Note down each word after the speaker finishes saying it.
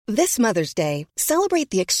This Mother's Day, celebrate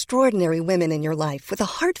the extraordinary women in your life with a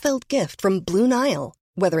heartfelt gift from Blue Nile.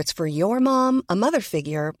 Whether it's for your mom, a mother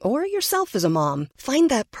figure, or yourself as a mom, find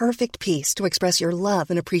that perfect piece to express your love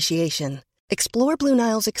and appreciation. Explore Blue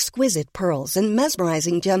Nile's exquisite pearls and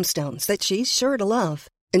mesmerizing gemstones that she's sure to love.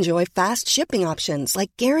 Enjoy fast shipping options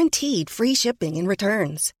like guaranteed free shipping and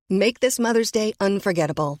returns. Make this Mother's Day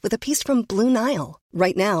unforgettable with a piece from Blue Nile.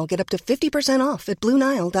 Right now, get up to 50% off at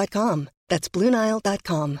BlueNile.com. That's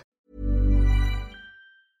BlueNile.com.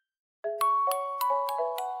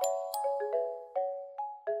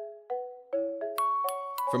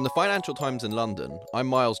 From the Financial Times in London, I'm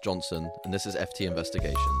Miles Johnson, and this is FT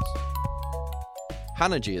Investigations.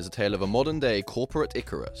 Hanergy is a tale of a modern-day corporate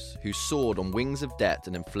Icarus who soared on wings of debt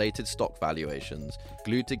and inflated stock valuations,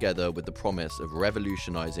 glued together with the promise of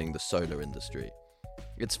revolutionising the solar industry.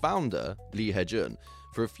 Its founder, Li Hejun,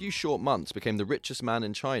 for a few short months became the richest man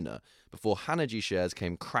in China before Hanergy shares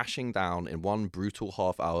came crashing down in one brutal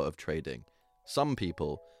half hour of trading. Some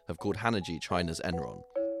people have called Hanergy China's Enron.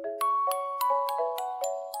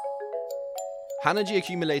 Hanergy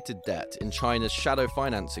accumulated debt in China's shadow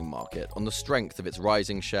financing market on the strength of its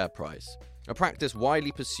rising share price, a practice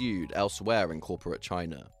widely pursued elsewhere in corporate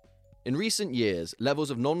China. In recent years, levels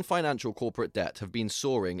of non-financial corporate debt have been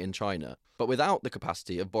soaring in China, but without the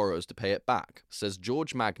capacity of borrowers to pay it back, says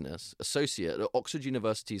George Magnus, associate at Oxford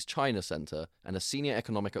University's China Centre and a senior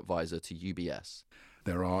economic advisor to UBS.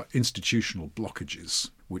 There are institutional blockages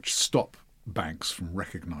which stop banks from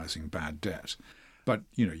recognising bad debt. But,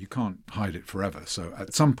 you can't hide it forever. So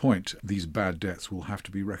at some point, these bad debts will have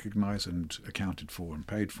to be recognised and accounted for and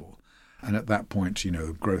paid for. And at that point,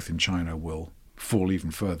 growth in China will fall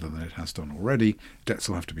even further than it has done already. Debts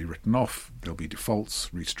will have to be written off. There'll be defaults,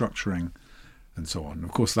 restructuring, and so on.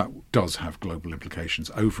 Of course, that does have global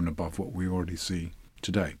implications over and above what we already see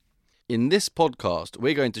today. In this podcast,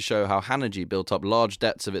 we're going to show how Hanergy built up large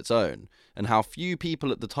debts of its own and how few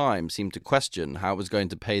people at the time seemed to question how it was going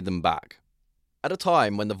to pay them back. At a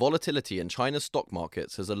time when the volatility in China's stock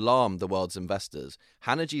markets has alarmed the world's investors,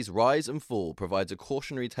 Hanergy's rise and fall provides a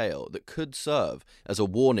cautionary tale that could serve as a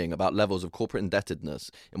warning about levels of corporate indebtedness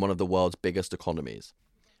in one of the world's biggest economies.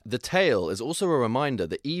 The tale is also a reminder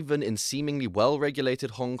that even in seemingly well-regulated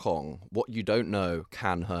Hong Kong, what you don't know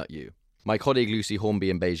can hurt you. My colleague Lucy Hornby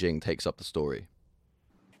in Beijing takes up the story.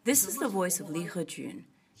 This is the voice of Li Hejun,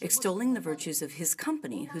 extolling the virtues of his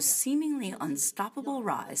company, whose seemingly unstoppable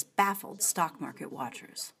rise baffled stock market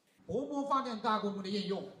watchers.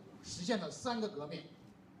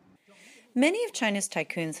 Many of China's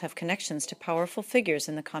tycoons have connections to powerful figures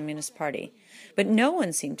in the Communist Party, but no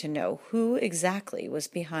one seemed to know who exactly was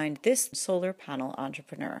behind this solar panel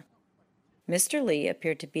entrepreneur. Mr. Li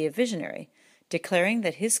appeared to be a visionary, declaring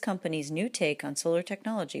that his company's new take on solar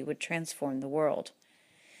technology would transform the world.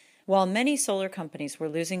 While many solar companies were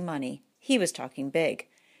losing money, he was talking big.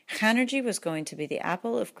 Hanergy was going to be the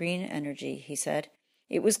apple of green energy, he said.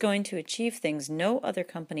 It was going to achieve things no other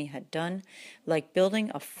company had done, like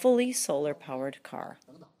building a fully solar-powered car.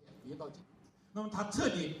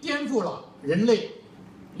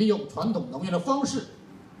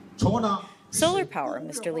 Solar power,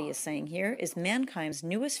 Mr. Li is saying here, is mankind's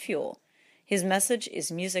newest fuel. His message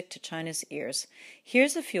is music to China's ears.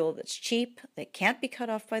 Here's a fuel that's cheap, that can't be cut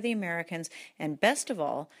off by the Americans, and best of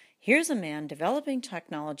all, here's a man developing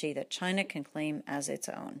technology that China can claim as its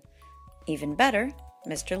own. Even better,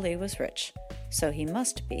 Mr. Li was rich, so he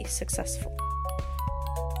must be successful.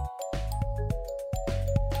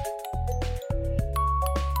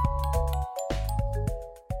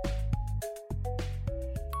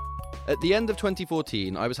 At the end of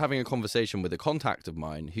 2014, I was having a conversation with a contact of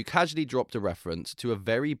mine who casually dropped a reference to a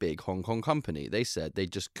very big Hong Kong company they said they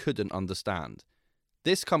just couldn't understand.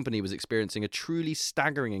 This company was experiencing a truly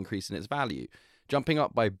staggering increase in its value, jumping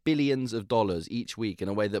up by billions of dollars each week in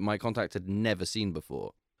a way that my contact had never seen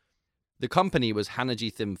before. The company was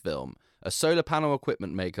Hanergy Thin Film, a solar panel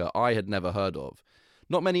equipment maker I had never heard of.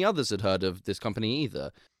 Not many others had heard of this company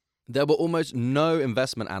either. There were almost no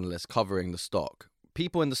investment analysts covering the stock.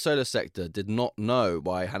 People in the solar sector did not know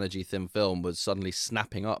why Hanergy Thin Film was suddenly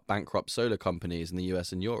snapping up bankrupt solar companies in the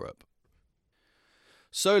US and Europe.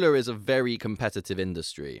 Solar is a very competitive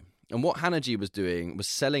industry, and what Hanergy was doing was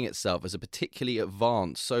selling itself as a particularly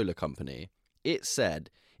advanced solar company. It said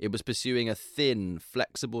it was pursuing a thin,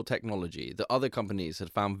 flexible technology that other companies had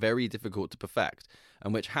found very difficult to perfect,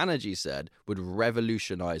 and which Hanergy said would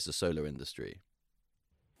revolutionize the solar industry.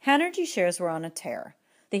 Hanergy shares were on a tear.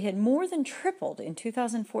 They had more than tripled in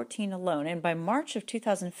 2014 alone, and by March of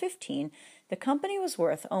 2015, the company was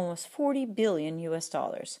worth almost $40 billion.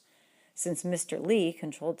 Since Mr. Li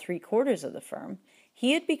controlled 3/4 of the firm,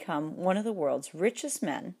 He had become one of the world's richest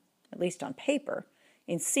men, at least on paper,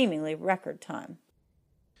 in seemingly record time.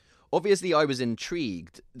 Obviously, I was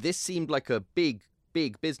intrigued. This seemed like a big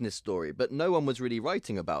business story, but no one was really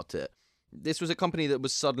writing about it. This was a company that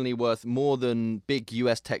was suddenly worth more than big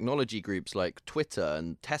US technology groups like Twitter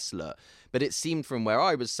and Tesla, but it seemed from where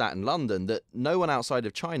I was sat in London that no one outside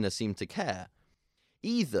of China seemed to care.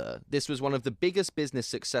 Either this was one of the biggest business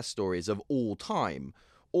success stories of all time,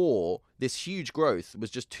 or this huge growth was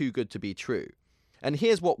just too good to be true. And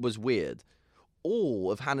here's what was weird. All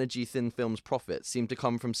of Hanergy Thin Film's profits seemed to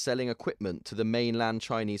come from selling equipment to the mainland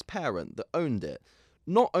Chinese parent that owned it.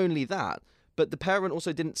 Not only that, but the parent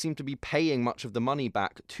also didn't seem to be paying much of the money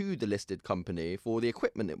back to the listed company for the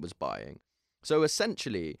equipment it was buying. So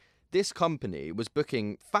essentially, this company was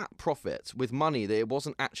booking fat profits with money that it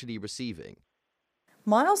wasn't actually receiving.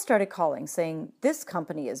 Miles started calling, saying, "This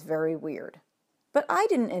company is very weird." But I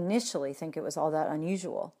didn't initially think it was all that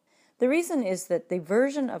unusual. The reason is that the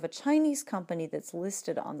version of a Chinese company that's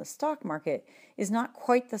listed on the stock market is not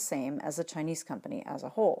quite the same as a Chinese company as a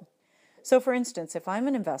whole. So for instance, if I'm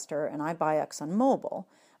an investor and I buy ExxonMobil,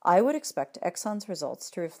 I would expect Exxon's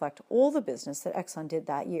results to reflect all the business that Exxon did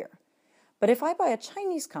that year. But if I buy a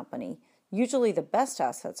Chinese company, usually the best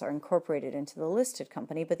assets are incorporated into the listed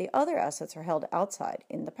company, but the other assets are held outside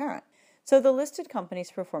in the parent. So the listed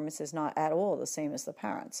company's performance is not at all the same as the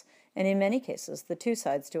parent's, and in many cases, the two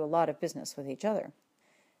sides do a lot of business with each other.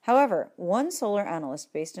 However, one solar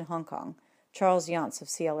analyst based in Hong Kong, Charles Yance of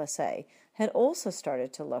CLSA, had also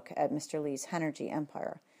started to look at Mr. Lee's Hanergy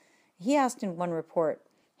empire. He asked in one report,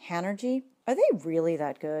 "Hanergy, are they really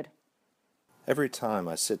that good?" Every time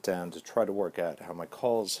I sit down to try to work out how my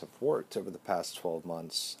calls have worked over the past 12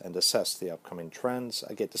 months and assess the upcoming trends,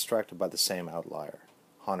 I get distracted by the same outlier,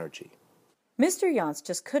 Hanergy. Mr. Yance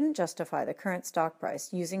just couldn't justify the current stock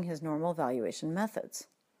price using his normal valuation methods.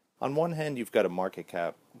 On one hand, you've got a market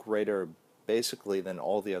cap greater basically than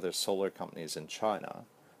all the other solar companies in China.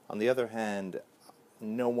 On the other hand,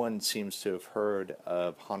 no one seems to have heard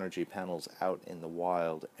of Hanergy panels out in the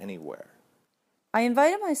wild anywhere. I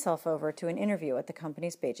invited myself over to an interview at the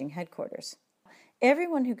company's Beijing headquarters.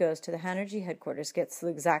 Everyone who goes to the Hanergy headquarters gets the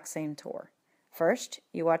exact same tour. First,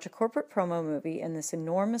 you watch a corporate promo movie in this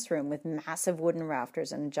enormous room with massive wooden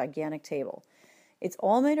rafters and a gigantic table. It's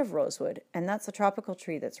all made of rosewood, and that's a tropical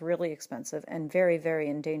tree that's really expensive and very, very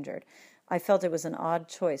endangered. I felt it was an odd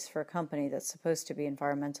choice for a company that's supposed to be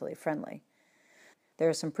environmentally friendly. There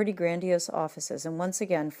are some pretty grandiose offices, and once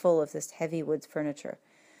again full of this heavy wood furniture.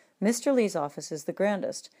 Mr. Lee's office is the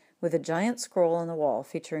grandest, with a giant scroll on the wall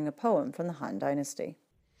featuring a poem from the Han Dynasty.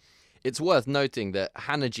 It's worth noting that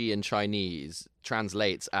Hanergy in Chinese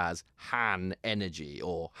translates as Han energy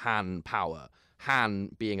or Han power,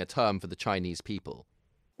 Han being a term for the Chinese people.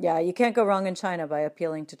 Yeah, you can't go wrong in China by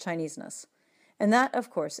appealing to Chineseness. And that, of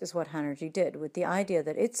course, is what Hanergy did, with the idea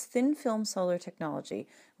that its thin film solar technology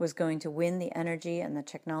was going to win the energy and the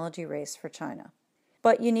technology race for China.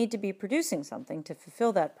 But you need to be producing something to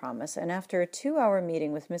fulfill that promise, and after a 2-hour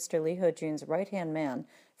meeting with Mr. Li Hejun's right-hand man,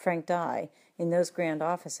 Frank Dai, in those grand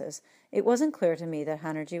offices, it wasn't clear to me that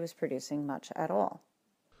Hanergy was producing much at all.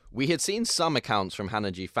 We had seen some accounts from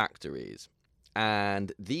Hanergy factories,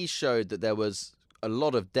 and these showed that there was a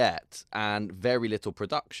lot of debt and very little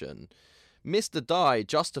production. Mr. Dai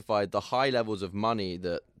justified the high levels of money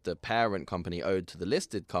that the parent company owed to the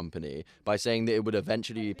listed company by saying that it would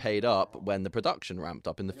eventually be paid up when the production ramped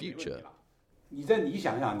up in the future. At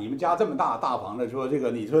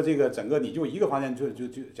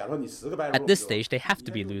this stage, they have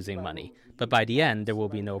to be losing money, but by the end, there will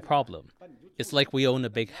be no problem. It's like we own a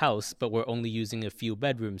big house, but we're only using a few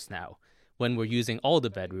bedrooms now. When we're using all the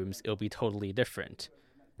bedrooms, it'll be totally different.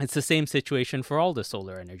 It's the same situation for all the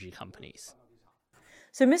solar energy companies.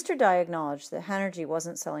 So Mr. Dai acknowledged that Hanergy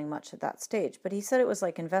wasn't selling much at that stage, but he said it was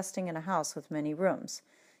like investing in a house with many rooms.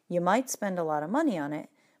 You might spend a lot of money on it,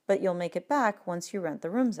 but you'll make it back once you rent the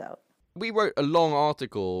rooms out. We wrote a long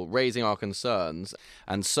article raising our concerns,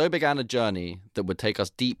 and so began a journey that would take us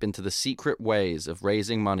deep into the secret ways of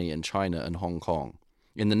raising money in China and Hong Kong.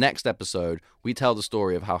 In the next episode, we tell the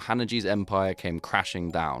story of how Hanergy's empire came crashing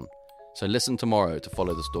down. So listen tomorrow to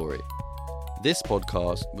follow the story. This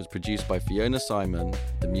podcast was produced by Fiona Simon.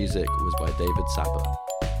 The music was by David Sapper.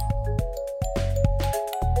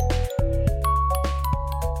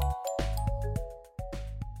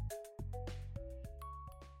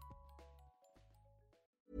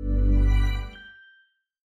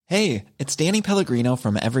 Hey, it's Danny Pellegrino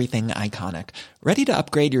from Everything Iconic. Ready to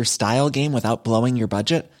upgrade your style game without blowing your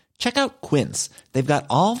budget? Check out Quince. They've got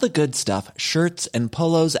all the good stuff, shirts and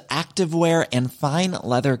polos, activewear, and fine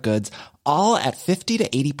leather goods, all at 50 to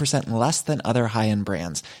 80% less than other high-end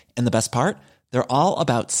brands. And the best part? They're all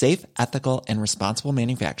about safe, ethical, and responsible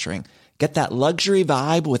manufacturing. Get that luxury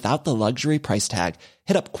vibe without the luxury price tag.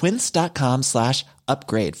 Hit up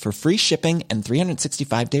quince.com/upgrade for free shipping and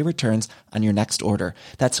 365-day returns on your next order.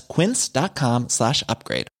 That's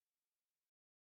quince.com/upgrade.